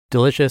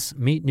Delicious,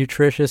 meat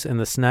nutritious, and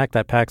the snack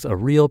that packs a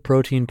real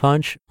protein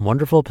punch,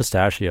 Wonderful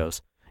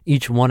Pistachios.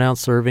 Each 1 ounce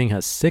serving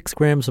has 6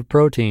 grams of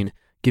protein,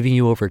 giving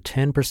you over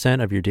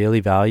 10% of your daily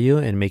value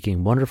and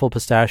making Wonderful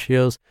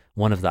Pistachios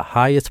one of the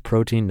highest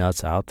protein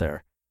nuts out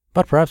there.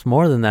 But perhaps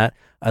more than that,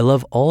 I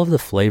love all of the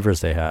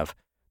flavors they have.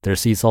 Their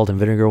sea salt and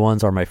vinegar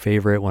ones are my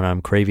favorite when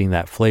I'm craving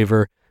that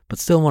flavor, but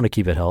still want to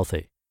keep it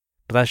healthy.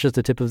 But that's just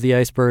the tip of the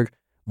iceberg.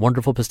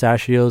 Wonderful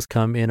Pistachios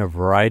come in a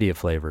variety of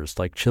flavors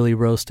like chili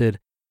roasted,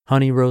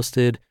 honey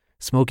roasted,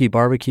 smoky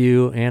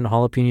barbecue, and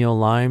jalapeno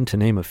lime, to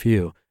name a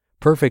few.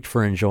 Perfect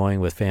for enjoying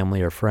with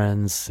family or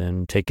friends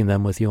and taking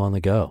them with you on the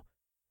go.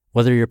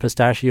 Whether you're a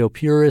pistachio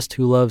purist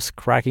who loves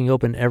cracking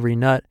open every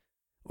nut,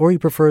 or you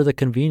prefer the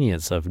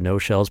convenience of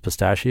no-shells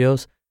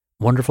pistachios,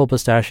 Wonderful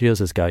Pistachios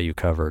has got you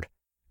covered.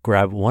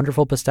 Grab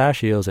Wonderful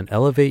Pistachios and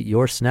elevate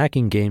your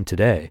snacking game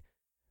today.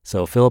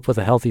 So fill up with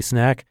a healthy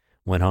snack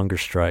when hunger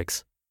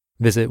strikes.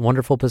 Visit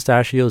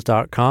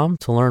wonderfulpistachios.com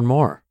to learn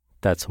more.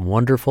 That's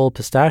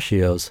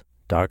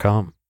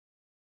wonderfulpistachios.com.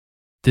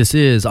 This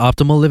is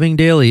Optimal Living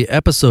Daily,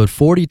 episode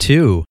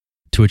 42.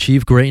 To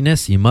achieve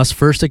greatness, you must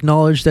first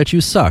acknowledge that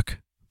you suck,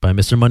 by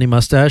Mr. Money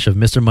Mustache of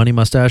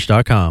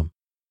MrMoneyMustache.com.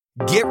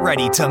 Get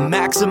ready to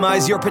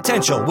maximize your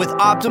potential with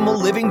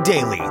Optimal Living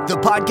Daily, the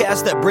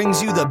podcast that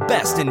brings you the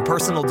best in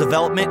personal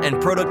development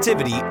and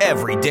productivity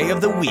every day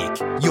of the week.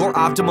 Your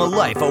optimal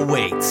life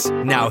awaits.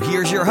 Now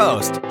here's your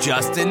host,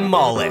 Justin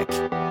Malik.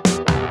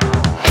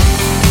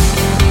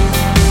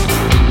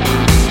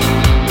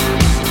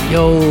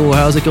 Yo,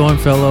 how's it going,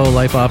 fellow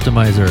Life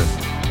Optimizer?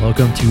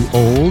 Welcome to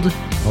OLD,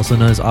 also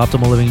known as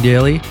Optimal Living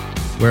Daily,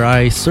 where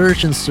I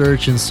search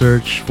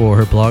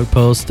for blog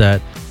posts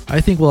that I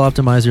think will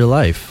optimize your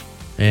life.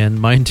 And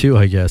mine too,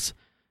 I guess.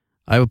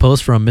 I have a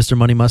post from Mr.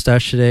 Money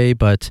Mustache today,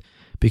 but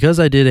because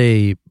I did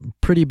a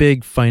pretty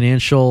big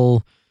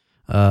financial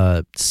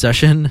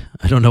session,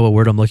 I don't know what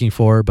word I'm looking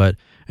for, but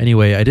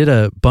anyway, I did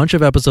a bunch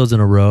of episodes in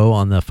a row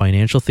on the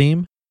financial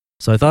theme.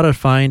 So I thought I'd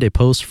find a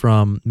post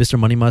from Mr.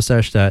 Money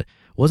Mustache that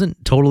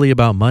wasn't totally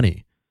about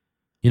money.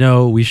 You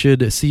know, we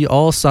should see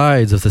all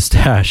sides of the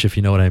stash, if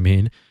you know what I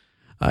mean.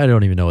 I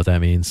don't even know what that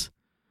means.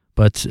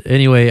 But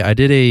anyway, I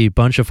did a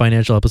bunch of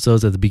financial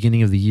episodes at the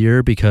beginning of the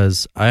year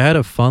because I had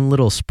a fun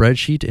little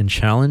spreadsheet and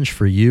challenge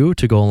for you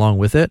to go along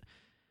with it.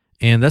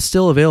 And that's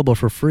still available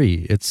for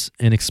free. It's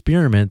an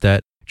experiment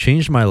that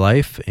changed my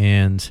life,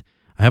 and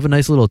I have a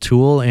nice little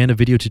tool and a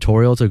video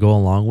tutorial to go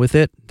along with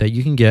it that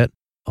you can get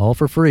all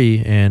for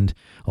free. And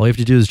all you have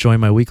to do is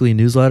join my weekly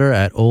newsletter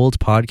at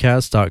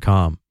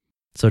oldpodcast.com.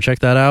 So check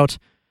that out.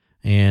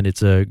 And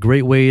it's a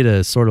great way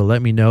to sort of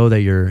let me know that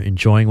you're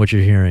enjoying what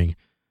you're hearing.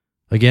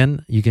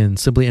 Again, you can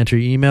simply enter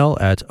your email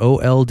at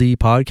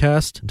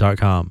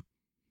oldpodcast.com.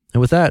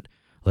 And with that,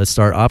 let's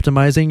start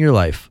optimizing your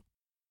life.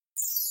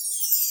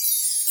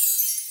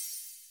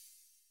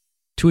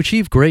 To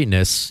achieve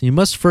greatness, you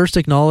must first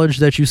acknowledge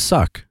that you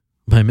suck,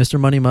 by Mr.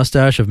 Money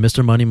Mustache of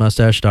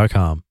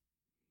MrMoneyMustache.com.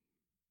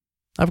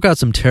 I've got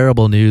some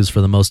terrible news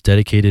for the most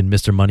dedicated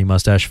Mr. Money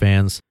Mustache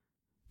fans.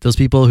 Those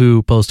people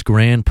who post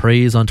grand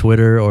praise on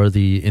Twitter, or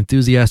the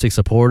enthusiastic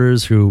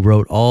supporters who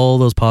wrote all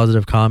those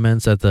positive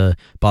comments at the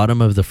bottom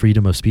of the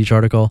freedom of speech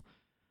article.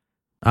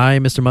 I,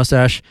 Mr.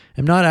 Mustache,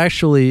 am not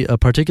actually a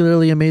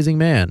particularly amazing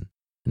man.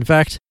 In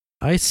fact,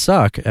 I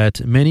suck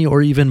at many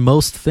or even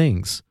most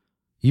things.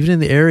 Even in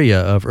the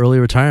area of early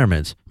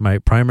retirement, my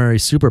primary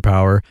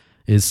superpower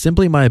is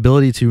simply my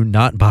ability to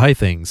not buy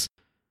things.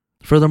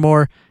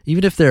 Furthermore,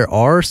 even if there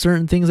are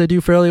certain things I do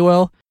fairly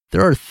well,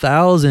 there are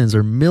thousands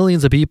or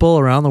millions of people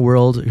around the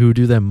world who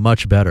do them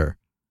much better.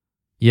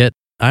 Yet,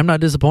 I'm not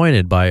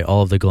disappointed by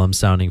all of the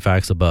glum-sounding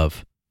facts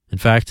above. In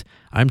fact,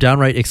 I'm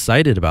downright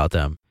excited about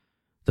them.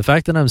 The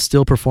fact that I'm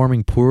still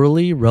performing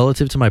poorly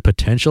relative to my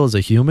potential as a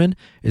human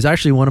is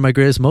actually one of my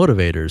greatest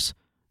motivators.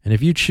 And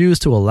if you choose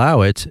to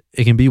allow it,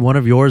 it can be one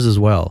of yours as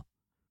well.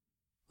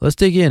 Let's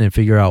dig in and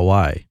figure out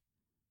why.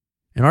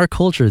 In our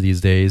culture these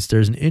days,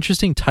 there's an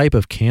interesting type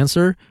of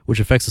cancer which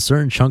affects a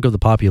certain chunk of the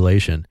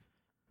population.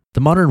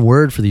 The modern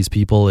word for these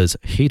people is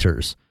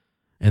haters,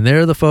 and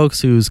they're the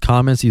folks whose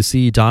comments you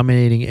see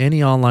dominating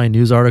any online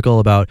news article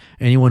about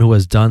anyone who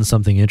has done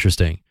something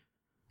interesting.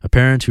 A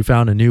parent who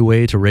found a new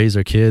way to raise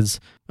their kids,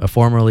 a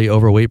formerly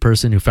overweight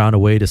person who found a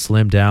way to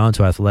slim down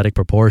to athletic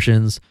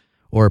proportions,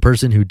 or a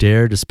person who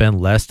dared to spend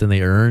less than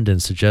they earned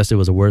and suggest it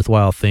was a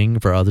worthwhile thing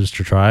for others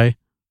to try.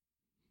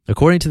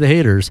 According to the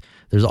haters,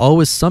 there's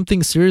always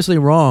something seriously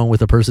wrong with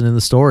the person in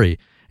the story,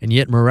 and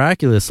yet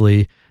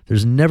miraculously,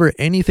 there's never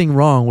anything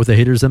wrong with the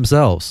haters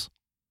themselves.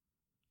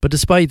 But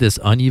despite this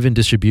uneven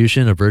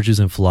distribution of virtues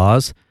and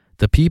flaws,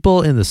 the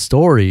people in the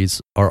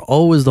stories are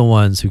always the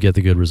ones who get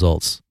the good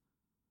results.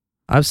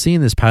 I've seen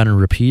this pattern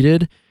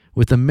repeated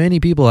with the many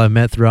people I've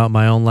met throughout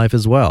my own life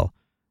as well.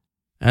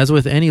 As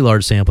with any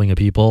large sampling of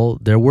people,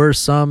 there were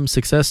some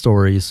success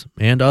stories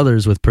and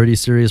others with pretty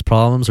serious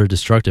problems or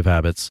destructive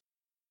habits.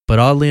 But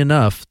oddly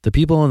enough, the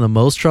people in the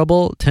most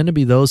trouble tend to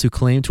be those who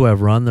claim to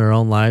have run their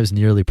own lives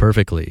nearly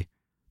perfectly.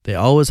 They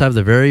always have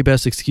the very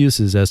best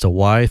excuses as to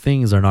why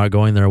things are not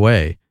going their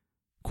way.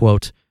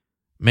 Quote,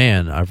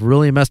 man, I've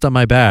really messed up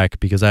my back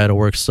because I had to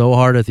work so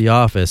hard at the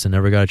office and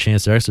never got a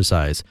chance to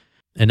exercise.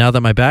 And now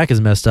that my back is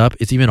messed up,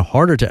 it's even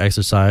harder to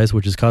exercise,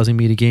 which is causing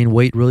me to gain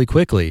weight really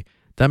quickly.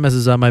 That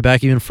messes up my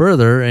back even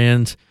further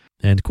and,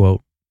 end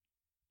quote.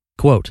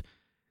 Quote,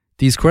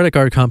 these credit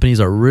card companies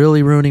are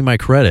really ruining my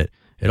credit.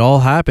 It all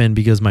happened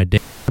because my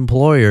damn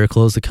employer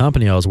closed the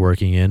company I was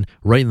working in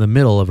right in the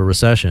middle of a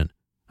recession.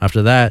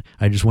 After that,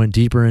 I just went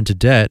deeper into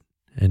debt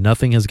and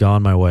nothing has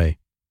gone my way.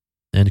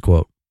 End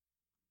quote.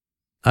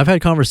 I've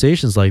had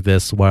conversations like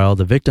this while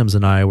the victims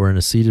and I were in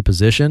a seated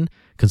position,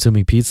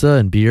 consuming pizza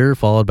and beer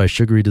followed by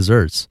sugary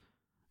desserts.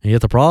 And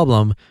yet the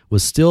problem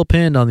was still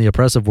pinned on the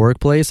oppressive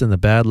workplace and the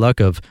bad luck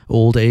of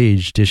old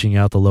age dishing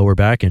out the lower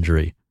back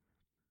injury.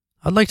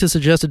 I'd like to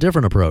suggest a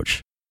different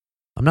approach.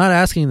 I'm not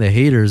asking the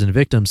haters and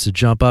victims to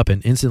jump up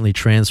and instantly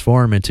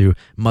transform into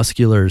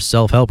muscular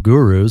self-help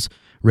gurus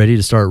ready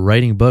to start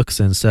writing books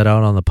and set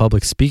out on the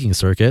public speaking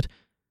circuit.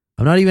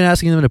 I'm not even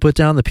asking them to put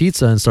down the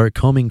pizza and start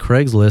combing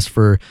Craigslist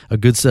for a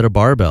good set of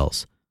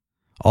barbells.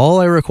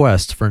 All I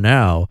request for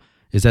now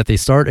is that they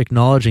start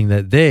acknowledging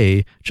that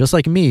they, just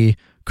like me,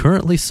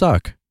 currently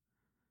suck.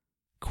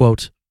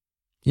 Quote,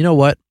 you know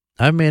what?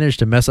 I've managed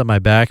to mess up my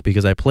back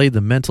because I played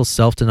the mental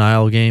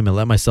self-denial game and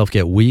let myself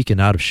get weak and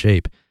out of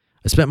shape.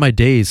 I spent my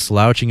days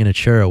slouching in a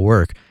chair at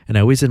work, and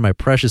I wasted my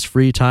precious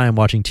free time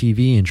watching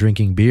TV and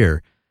drinking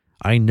beer.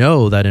 I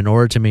know that in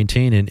order to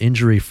maintain an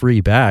injury-free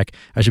back,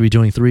 I should be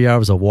doing 3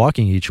 hours of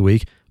walking each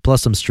week,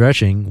 plus some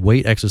stretching,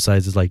 weight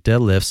exercises like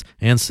deadlifts,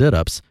 and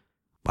sit-ups.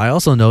 I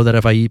also know that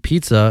if I eat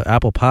pizza,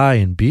 apple pie,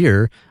 and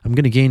beer, I'm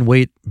going to gain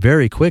weight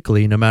very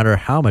quickly no matter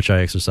how much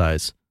I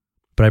exercise.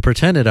 But I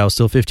pretended I was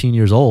still 15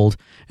 years old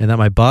and that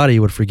my body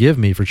would forgive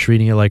me for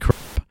treating it like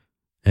crap.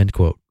 End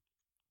quote.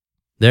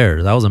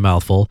 There, that was a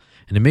mouthful,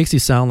 and it makes you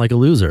sound like a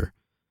loser.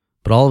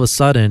 But all of a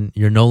sudden,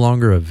 you're no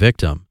longer a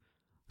victim.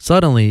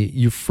 Suddenly,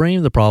 you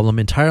frame the problem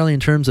entirely in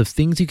terms of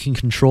things you can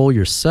control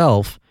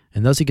yourself,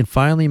 and thus you can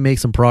finally make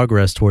some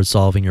progress towards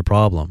solving your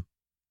problem.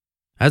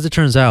 As it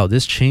turns out,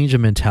 this change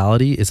of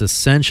mentality is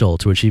essential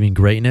to achieving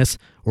greatness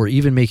or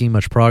even making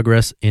much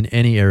progress in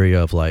any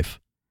area of life.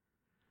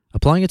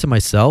 Applying it to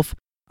myself,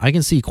 I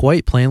can see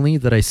quite plainly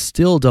that I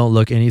still don't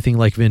look anything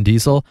like Vin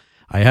Diesel.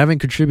 I haven't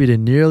contributed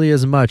nearly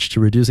as much to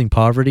reducing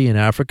poverty in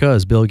Africa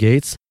as Bill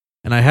Gates,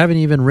 and I haven't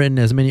even written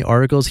as many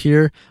articles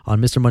here on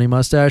Mr. Money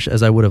Mustache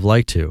as I would have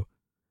liked to.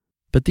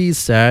 But these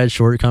sad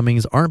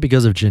shortcomings aren't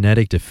because of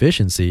genetic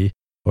deficiency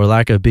or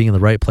lack of being in the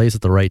right place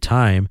at the right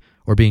time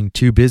or being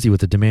too busy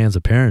with the demands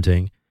of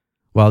parenting.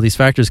 While these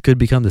factors could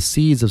become the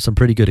seeds of some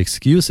pretty good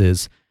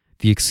excuses,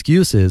 the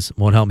excuses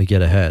won't help me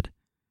get ahead.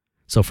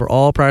 So for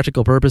all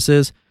practical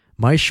purposes,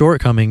 my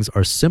shortcomings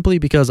are simply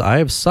because I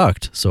have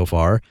sucked so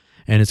far,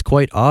 and it's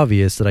quite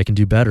obvious that I can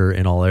do better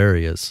in all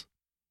areas.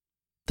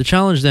 The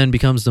challenge then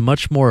becomes the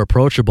much more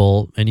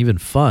approachable and even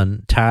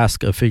fun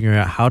task of figuring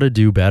out how to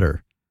do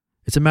better.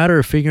 It's a matter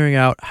of figuring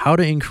out how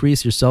to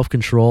increase your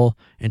self-control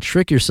and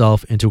trick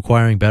yourself into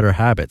acquiring better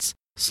habits,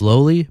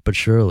 slowly but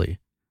surely.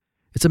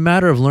 It's a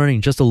matter of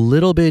learning just a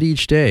little bit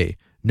each day,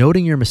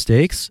 noting your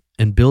mistakes,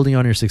 and building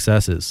on your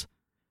successes.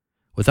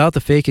 Without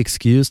the fake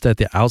excuse that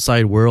the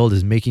outside world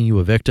is making you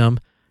a victim,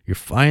 you're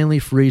finally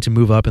free to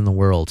move up in the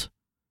world.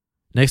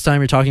 Next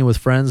time you're talking with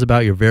friends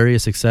about your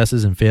various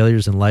successes and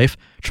failures in life,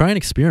 try an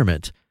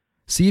experiment.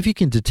 See if you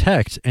can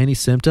detect any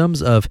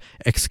symptoms of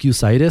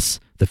excusitis,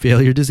 the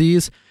failure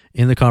disease,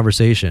 in the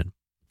conversation,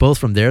 both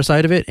from their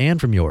side of it and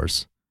from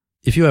yours.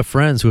 If you have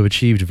friends who have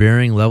achieved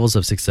varying levels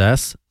of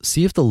success,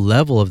 see if the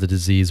level of the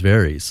disease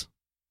varies.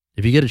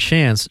 If you get a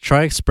chance,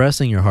 try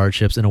expressing your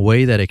hardships in a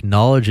way that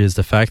acknowledges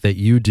the fact that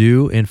you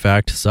do, in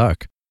fact,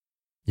 suck.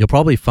 You'll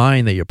probably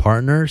find that your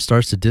partner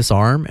starts to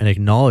disarm and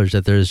acknowledge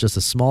that there is just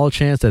a small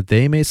chance that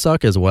they may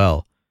suck as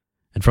well.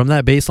 And from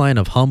that baseline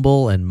of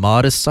humble and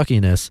modest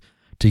suckiness,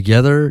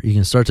 together you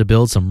can start to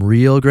build some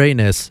real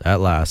greatness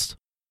at last.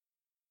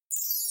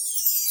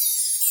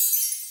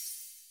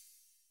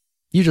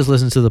 You just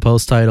listened to the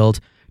post titled,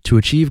 "To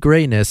Achieve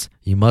Greatness,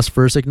 You Must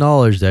First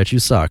Acknowledge That You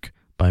Suck,"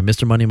 by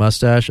Mr. Money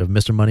Mustache of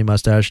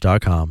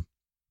MrMoneyMustache.com.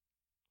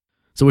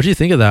 So what do you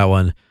think of that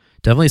one?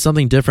 Definitely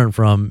something different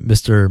from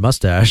Mr.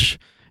 Mustache,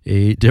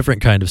 a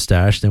different kind of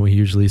stash than we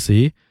usually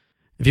see.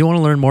 If you want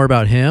to learn more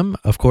about him,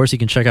 of course, you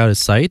can check out his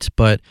site,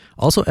 but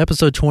also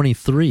episode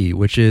 23,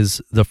 which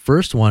is the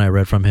first one I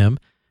read from him,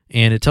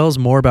 and it tells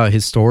more about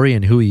his story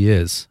and who he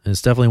is, and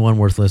it's definitely one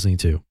worth listening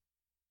to.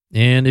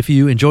 And if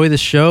you enjoy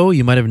this show,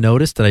 you might have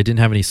noticed that I didn't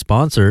have any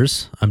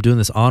sponsors. I'm doing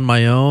this on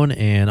my own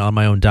and on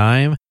my own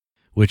dime,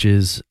 which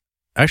is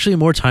actually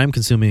more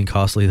time-consuming and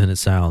costly than it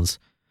sounds.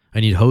 I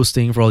need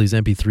hosting for all these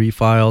MP3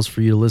 files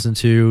for you to listen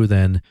to.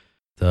 Then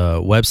the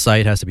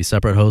website has to be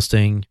separate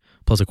hosting,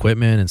 plus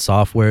equipment and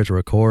software to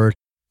record.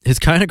 It's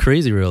kind of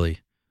crazy, really.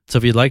 So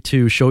if you'd like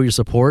to show your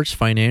support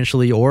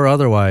financially or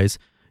otherwise,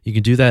 you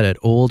can do that at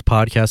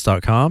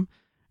oldpodcast.com.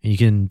 And you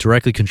can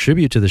directly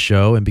contribute to the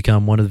show and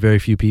become one of the very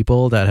few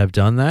people that have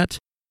done that.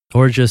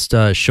 Or just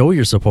show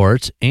your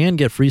support and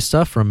get free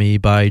stuff from me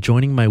by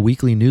joining my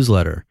weekly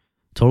newsletter.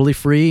 Totally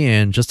free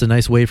and just a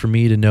nice way for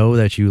me to know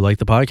that you like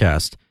the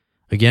podcast.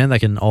 Again, that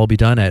can all be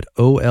done at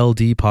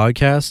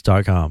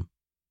oldpodcast.com.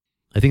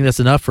 I think that's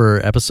enough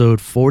for episode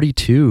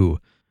 42,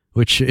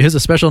 which is a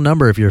special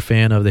number if you're a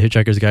fan of The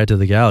Hitchhiker's Guide to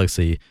the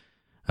Galaxy.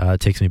 It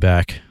takes me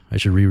back. I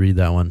should reread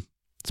that one.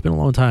 It's been a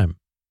long time.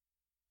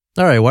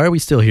 All right, why are we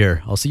still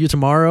here? I'll see you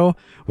tomorrow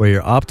where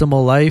your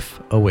optimal life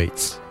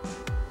awaits.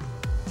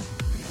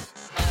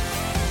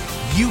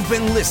 You've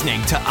been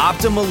listening to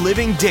Optimal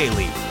Living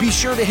Daily. Be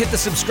sure to hit the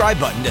subscribe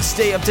button to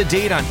stay up to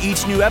date on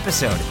each new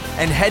episode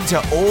and head to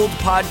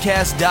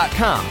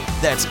oldpodcast.com.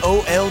 That's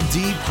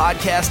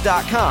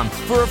oldpodcast.com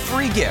for a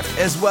free gift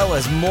as well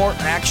as more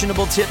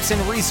actionable tips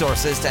and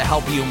resources to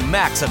help you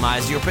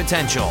maximize your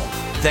potential.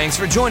 Thanks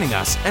for joining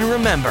us, and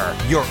remember,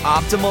 your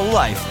optimal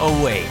life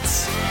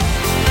awaits.